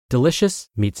Delicious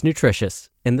meets nutritious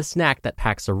in the snack that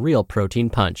packs a real protein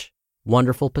punch.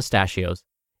 Wonderful Pistachios.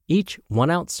 Each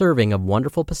 1-ounce serving of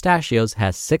Wonderful Pistachios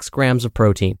has 6 grams of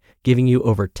protein, giving you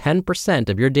over 10%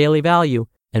 of your daily value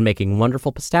and making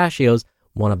Wonderful Pistachios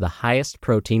one of the highest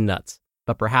protein nuts.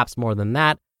 But perhaps more than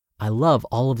that, I love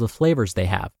all of the flavors they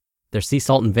have. Their sea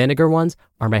salt and vinegar ones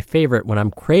are my favorite when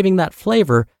I'm craving that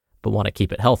flavor but want to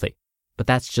keep it healthy. But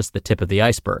that's just the tip of the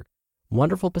iceberg.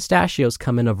 Wonderful Pistachios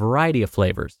come in a variety of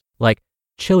flavors, like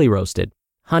chili roasted,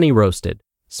 honey roasted,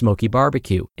 smoky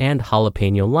barbecue, and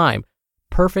jalapeno lime,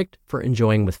 perfect for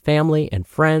enjoying with family and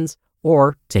friends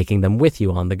or taking them with you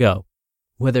on the go.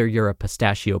 Whether you're a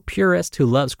pistachio purist who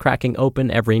loves cracking open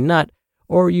every nut,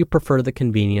 or you prefer the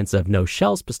convenience of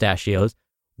no-shells pistachios,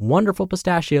 Wonderful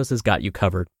Pistachios has got you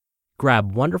covered.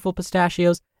 Grab Wonderful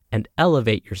Pistachios and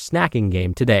elevate your snacking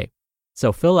game today.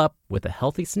 So fill up with a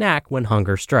healthy snack when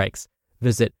hunger strikes.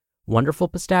 Visit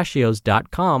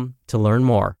wonderfulpistachios.com to learn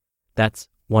more. That's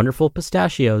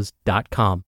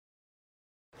wonderfulpistachios.com.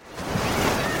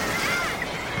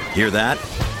 Hear that?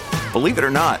 Believe it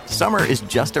or not, summer is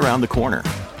just around the corner.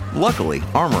 Luckily,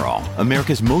 Armor All,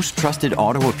 America's most trusted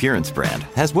auto appearance brand,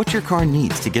 has what your car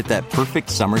needs to get that perfect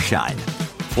summer shine.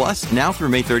 Plus, now through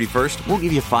May 31st, we'll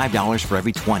give you $5 for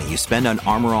every $20 you spend on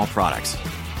Armor All products.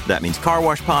 That means car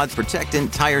wash pods,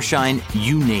 protectant, tire shine,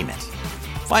 you name it.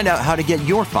 Find out how to get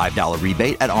your $5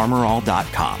 rebate at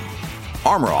armorall.com.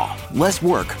 Armor All, less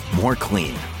work, more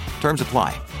clean. Terms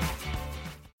apply.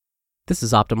 This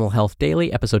is Optimal Health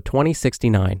Daily, episode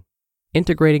 2069,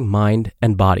 Integrating Mind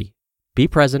and Body. Be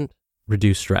Present,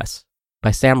 Reduce Stress,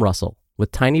 by Sam Russell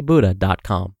with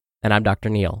tinybuddha.com. And I'm Dr.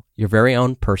 Neil, your very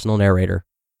own personal narrator.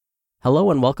 Hello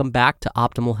and welcome back to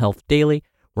Optimal Health Daily,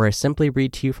 where I simply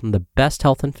read to you from the best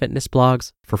health and fitness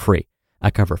blogs for free. I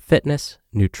cover fitness,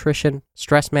 nutrition,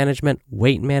 stress management,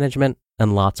 weight management,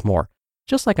 and lots more.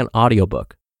 Just like an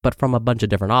audiobook, but from a bunch of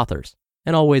different authors.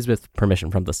 And always with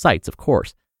permission from the sites, of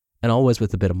course. And always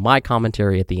with a bit of my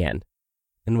commentary at the end.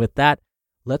 And with that,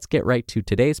 let's get right to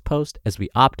today's post as we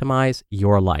optimize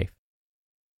your life.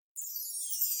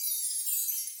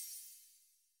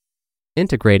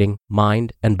 Integrating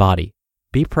Mind and Body.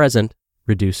 Be Present,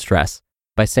 Reduce Stress,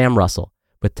 by Sam Russell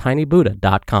with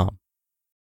tinybuddha.com.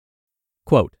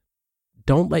 Quote,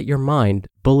 "Don't let your mind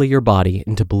bully your body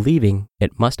into believing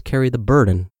it must carry the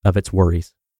burden of its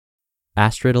worries."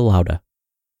 Astrid Alauda.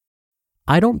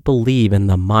 I don't believe in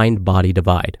the mind-body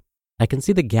divide. I can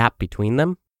see the gap between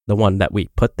them, the one that we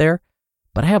put there,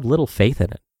 but I have little faith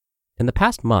in it. In the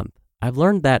past month, I've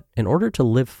learned that in order to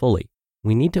live fully,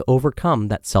 we need to overcome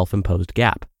that self-imposed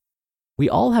gap. We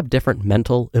all have different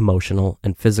mental, emotional,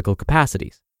 and physical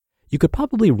capacities. You could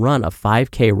probably run a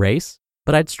 5K race,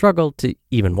 but I'd struggle to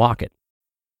even walk it.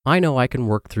 I know I can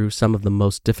work through some of the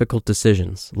most difficult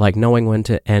decisions, like knowing when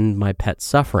to end my pet's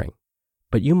suffering,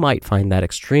 but you might find that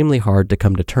extremely hard to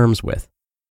come to terms with.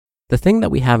 The thing that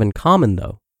we have in common,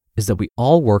 though, is that we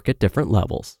all work at different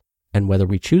levels, and whether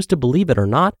we choose to believe it or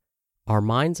not, our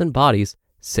minds and bodies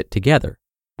sit together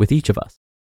with each of us.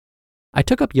 I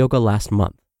took up yoga last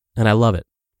month, and I love it.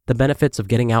 The benefits of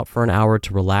getting out for an hour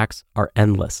to relax are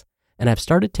endless, and I've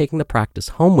started taking the practice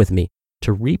home with me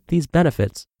to reap these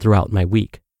benefits throughout my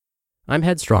week. I'm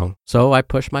headstrong, so I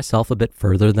push myself a bit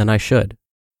further than I should.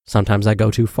 Sometimes I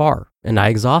go too far, and I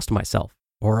exhaust myself,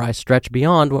 or I stretch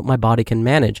beyond what my body can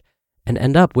manage and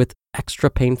end up with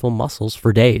extra painful muscles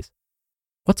for days.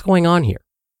 What's going on here?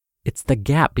 It's the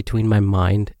gap between my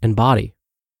mind and body.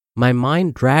 My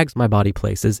mind drags my body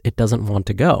places it doesn't want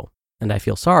to go, and I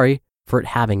feel sorry for it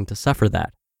having to suffer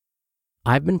that.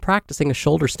 I've been practicing a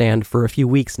shoulder stand for a few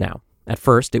weeks now. At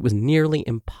first, it was nearly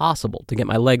impossible to get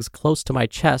my legs close to my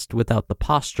chest without the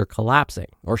posture collapsing,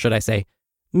 or should I say,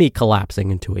 me collapsing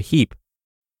into a heap.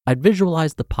 I'd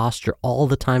visualized the posture all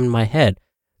the time in my head,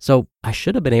 so I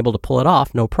should have been able to pull it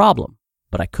off no problem,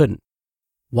 but I couldn't.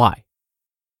 Why?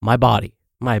 My body,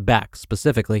 my back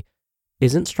specifically,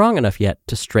 isn't strong enough yet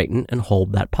to straighten and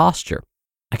hold that posture.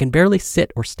 I can barely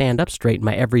sit or stand up straight in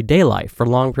my everyday life for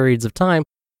long periods of time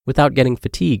without getting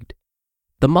fatigued.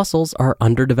 The muscles are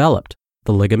underdeveloped,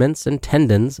 the ligaments and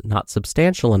tendons not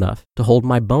substantial enough to hold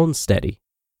my bones steady.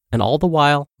 And all the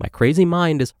while, my crazy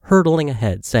mind is hurtling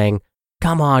ahead saying,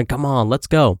 come on, let's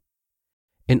go.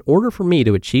 In order for me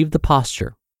to achieve the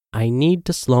posture, I need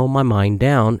to slow my mind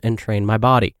down and train my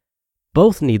body.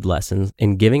 Both need lessons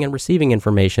in giving and receiving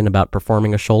information about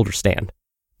performing a shoulder stand.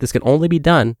 This can only be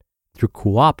done through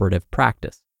cooperative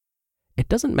practice. It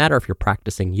doesn't matter if you're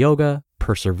practicing yoga,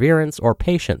 perseverance, or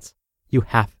patience. You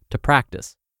have to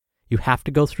practice. You have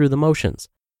to go through the motions,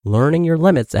 learning your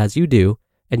limits as you do,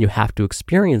 and you have to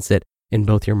experience it in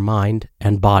both your mind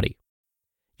and body.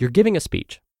 You're giving a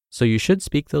speech, so you should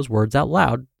speak those words out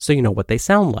loud so you know what they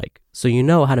sound like, so you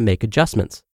know how to make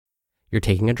adjustments. You're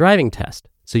taking a driving test,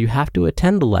 so you have to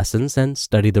attend the lessons and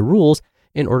study the rules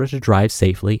in order to drive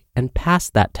safely and pass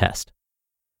that test.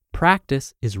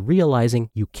 Practice is realizing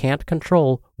you can't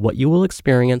control what you will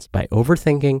experience by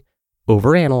overthinking,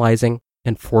 overanalyzing,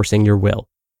 and forcing your will.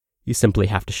 You simply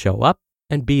have to show up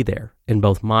and be there in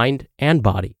both mind and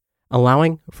body,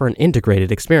 allowing for an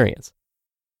integrated experience.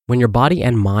 When your body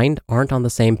and mind aren't on the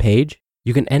same page,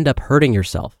 you can end up hurting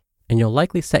yourself, and you'll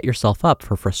likely set yourself up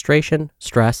for frustration,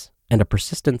 stress, and a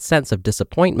persistent sense of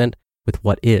disappointment with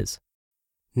what is.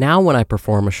 Now when I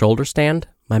perform a shoulder stand,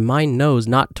 my mind knows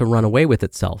not to run away with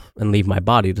itself and leave my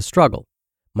body to struggle.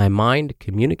 My mind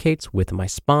communicates with my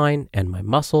spine and my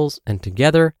muscles, and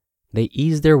together they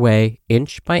ease their way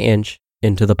inch by inch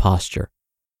into the posture,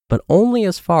 but only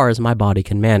as far as my body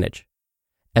can manage.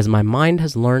 As my mind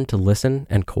has learned to listen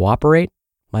and cooperate,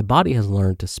 my body has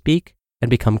learned to speak and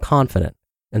become confident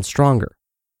and stronger.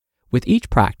 With each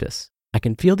practice, I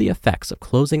can feel the effects of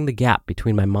closing the gap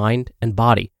between my mind and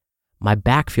body. My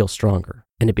back feels stronger,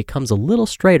 and it becomes a little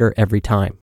straighter every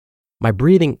time. My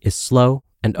breathing is slow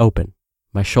and open.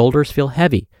 My shoulders feel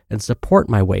heavy and support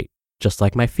my weight, just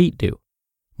like my feet do.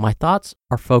 My thoughts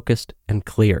are focused and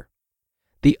clear.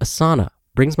 The asana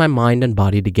brings my mind and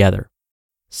body together.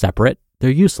 Separate, they're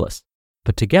useless,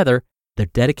 but together, they're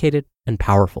dedicated and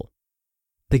powerful.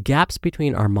 The gaps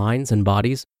between our minds and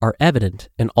bodies are evident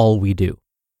in all we do.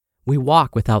 We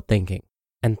walk without thinking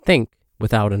and think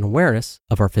without an awareness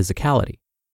of our physicality.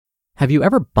 Have you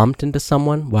ever bumped into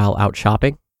someone while out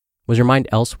shopping? Was your mind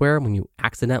elsewhere when you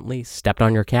accidentally stepped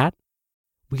on your cat?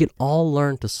 We can all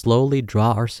learn to slowly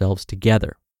draw ourselves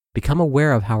together, become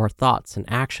aware of how our thoughts and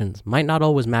actions might not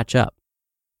always match up.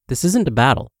 This isn't a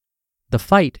battle. The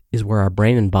fight is where our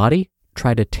brain and body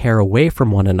try to tear away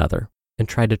from one another and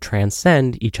try to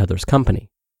transcend each other's company.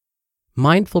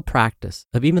 Mindful practice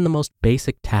of even the most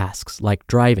basic tasks like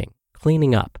driving,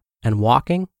 cleaning up, and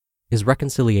walking is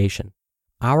reconciliation.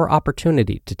 Our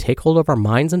opportunity to take hold of our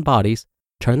minds and bodies,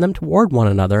 turn them toward one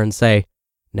another and say,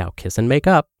 now kiss and make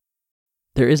up.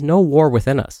 There is no war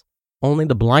within us, only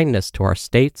the blindness to our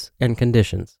states and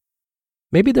conditions.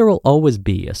 Maybe there will always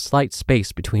be a slight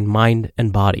space between mind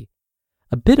and body.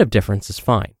 A bit of difference is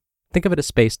fine. Think of it as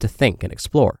space to think and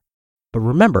explore. But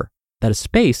remember that a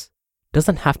space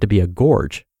doesn't have to be a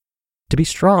gorge. To be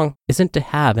strong isn't to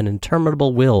have an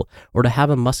interminable will or to have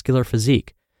a muscular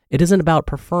physique. It isn't about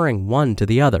preferring one to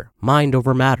the other, mind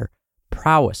over matter,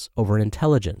 prowess over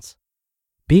intelligence.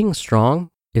 Being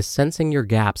strong is sensing your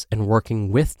gaps and working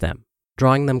with them,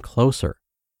 drawing them closer,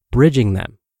 bridging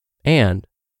them, and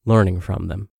learning from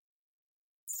them.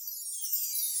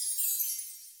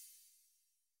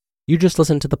 You just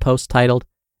listened to the post titled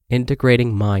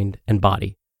Integrating Mind and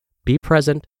Body. Be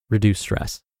Present, Reduce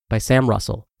Stress by Sam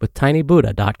Russell with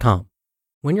tinybuddha.com.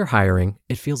 When you're hiring,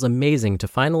 it feels amazing to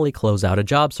finally close out a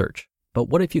job search. But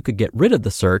what if you could get rid of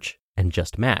the search and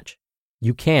just match?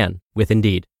 You can with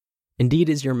Indeed. Indeed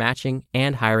is your matching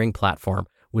and hiring platform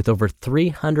with over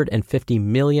 350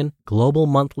 million global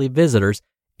monthly visitors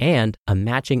and a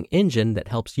matching engine that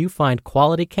helps you find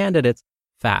quality candidates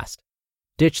fast.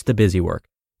 Ditch the busy work.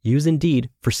 Use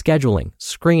Indeed for scheduling,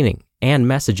 screening, and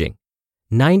messaging.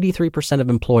 93% of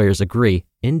employers agree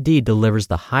Indeed delivers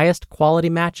the highest quality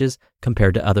matches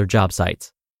compared to other job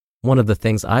sites. One of the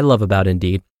things I love about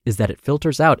Indeed is that it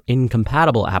filters out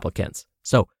incompatible applicants.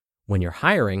 So when you're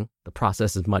hiring, the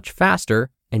process is much faster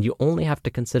and you only have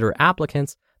to consider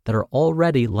applicants that are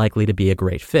already likely to be a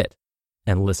great fit.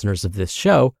 And listeners of this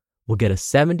show will get a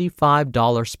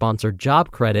 $75 sponsored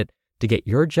job credit to get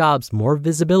your jobs more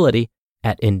visibility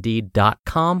at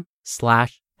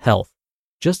Indeed.com/health.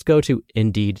 Just go to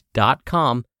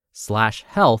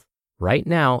Indeed.com/health right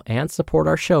now and support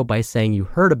our show by saying you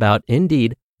heard about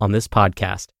Indeed on this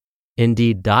podcast.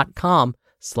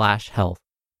 Indeed.com/health.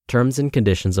 Terms and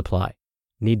conditions apply.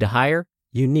 Need to hire?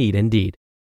 You need Indeed.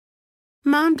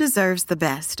 Mom deserves the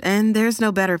best, and there's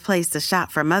no better place to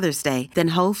shop for Mother's Day than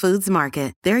Whole Foods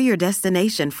Market. They're your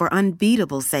destination for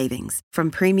unbeatable savings, from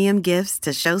premium gifts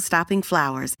to show-stopping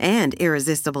flowers and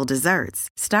irresistible desserts.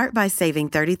 Start by saving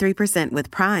 33% with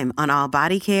Prime on all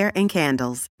body care and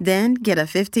candles. Then get a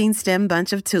 15-stem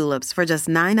bunch of tulips for just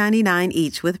 $9.99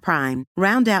 each with Prime.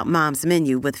 Round out Mom's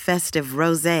menu with festive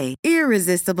rosé,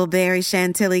 irresistible berry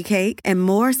chantilly cake, and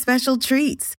more special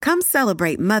treats. Come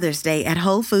celebrate Mother's Day at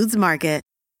Whole Foods Market.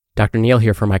 Dr. Neal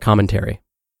here for my commentary.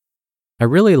 I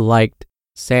really liked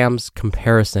Sam's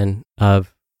comparison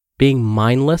of being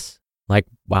mindless, like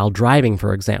while driving,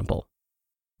 for example.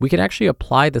 We can actually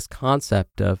apply this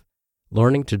concept of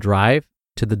learning to drive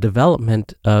to the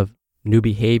development of new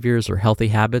behaviors or healthy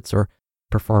habits or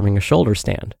performing a shoulder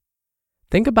stand.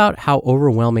 Think about how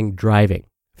overwhelming driving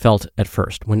felt at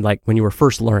first when you were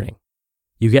first learning.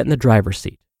 You get in the driver's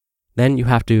seat. Then you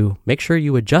have to make sure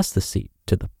you adjust the seat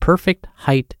to the perfect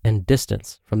height and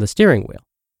distance from the steering wheel.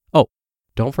 Oh,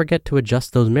 don't forget to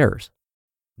adjust those mirrors.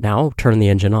 Now turn the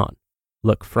engine on.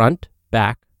 Look front,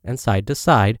 back, and side to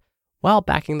side while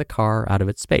backing the car out of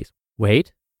its space.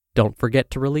 Wait, don't forget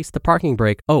to release the parking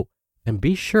brake. Oh, and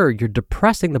be sure you're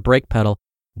depressing the brake pedal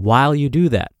while you do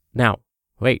that. Now,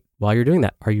 wait, while you're doing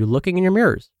that, are you looking in your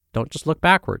mirrors? Don't just look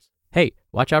backwards. Hey,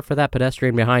 watch out for that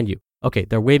pedestrian behind you. Okay,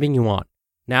 they're waving you on.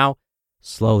 Now,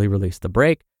 slowly release the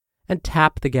brake and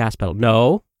tap the gas pedal.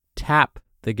 No, tap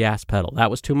the gas pedal.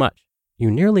 That was too much.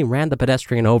 You nearly ran the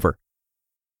pedestrian over.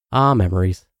 Ah,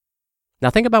 memories. Now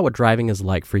think about what driving is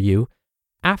like for you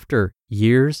after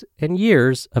years and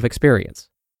years of experience.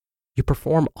 You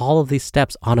perform all of these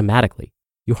steps automatically.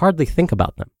 You hardly think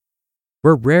about them.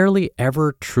 We're rarely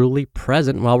ever truly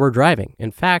present while we're driving.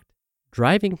 In fact,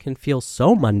 driving can feel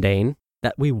so mundane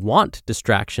that we want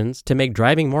distractions to make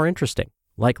driving more interesting,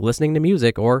 like listening to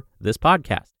music or this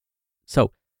podcast.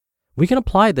 So we can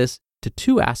apply this to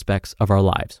two aspects of our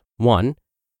lives. One,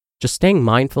 just staying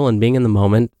mindful and being in the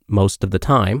moment most of the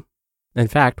time. In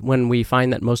fact, when we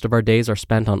find that most of our days are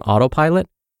spent on autopilot,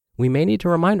 we may need to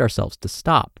remind ourselves to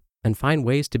stop and find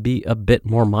ways to be a bit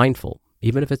more mindful,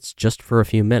 even if it's just for a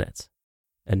few minutes.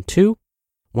 And two,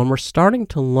 when we're starting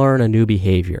to learn a new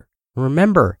behavior,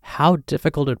 remember how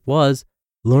difficult it was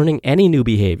learning any new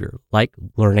behavior, like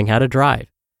learning how to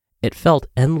drive. It felt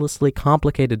endlessly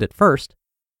complicated at first,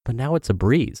 but now it's a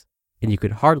breeze, and you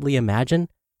could hardly imagine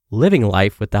living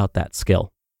life without that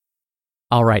skill.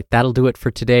 All right, that'll do it for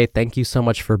today. Thank you so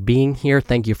much for being here.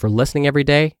 Thank you for listening every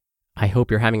day. I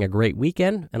hope you're having a great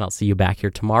weekend, and I'll see you back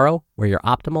here tomorrow where your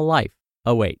optimal life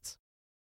awaits.